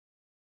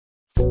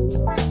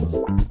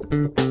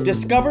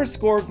Discover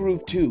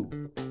scoreGroove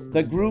 2,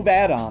 the groove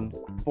add-on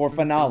for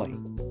Finale.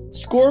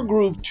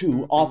 scoreGroove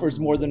 2 offers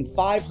more than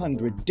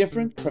 500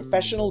 different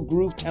professional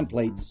groove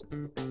templates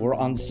for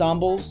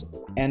ensembles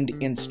and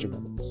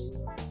instruments.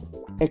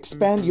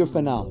 Expand your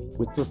Finale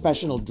with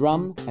professional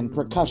drum and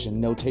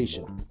percussion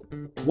notation.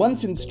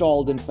 Once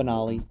installed in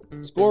Finale,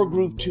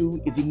 scoreGroove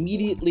 2 is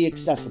immediately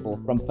accessible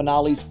from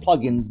Finale's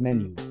plugins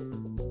menu.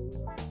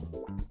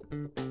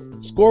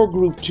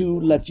 scoreGroove 2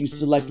 lets you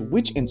select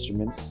which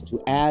instruments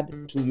to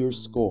add to your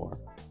score.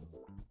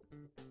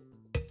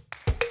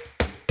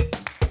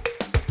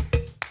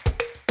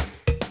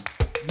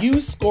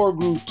 Use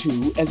scoreGroove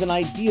 2 as an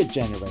idea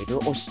generator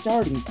or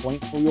starting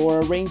point for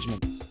your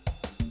arrangements.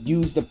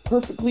 Use the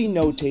perfectly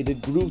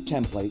notated groove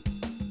templates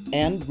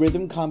and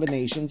rhythm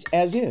combinations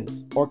as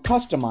is, or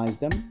customize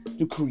them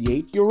to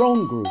create your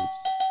own grooves.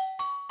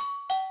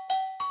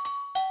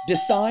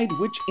 Decide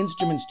which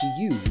instruments to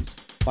use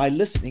by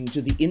listening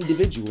to the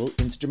individual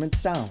instrument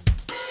sounds.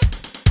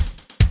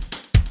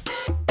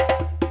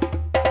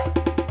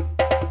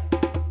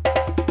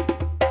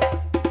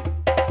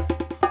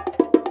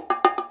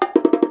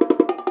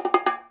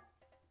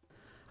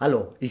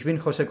 Hallo, ich bin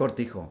José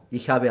Cortijo.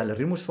 Ich habe alle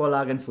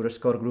Rhythmusvorlagen für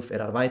scoreGroove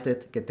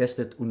erarbeitet,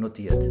 getestet und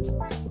notiert.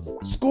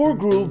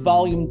 scoreGroove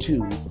Volume 2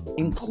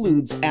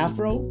 includes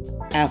Afro,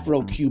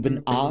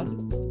 Afro-Cuban odd,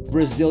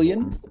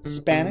 Brazilian,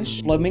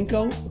 Spanish,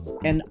 flamenco,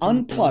 and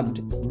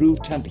unplugged groove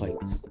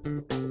templates.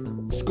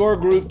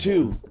 scoreGroove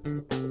 2.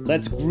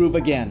 Let's groove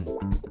again.